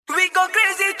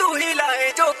हिलाए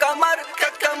जो कमर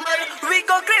कमर we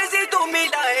go crazy तू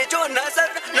मिलाए जो नजर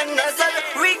नजर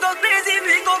we go crazy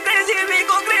we go crazy we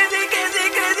go crazy crazy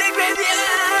crazy crazy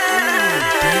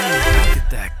Look at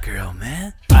that girl,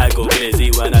 man. I go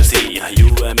crazy when I see you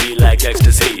and me like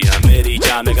ecstasy. Meri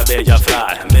jaan mein ka Bheja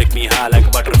fly, make me high like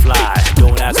a butterfly.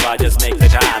 Don't ask why, just make the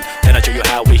time. Then I show you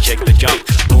how we shake the junk.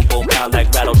 Boom boom pound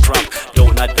like rattle trump.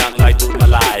 Donut dunk like Dood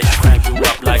Malai. Crank you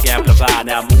up like amplify.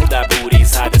 Now move that booty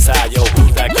side to side. Yo,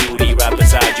 who's that cutie right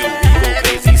beside you? We go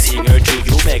crazy seeing her too.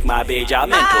 You make my Bheja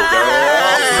mental.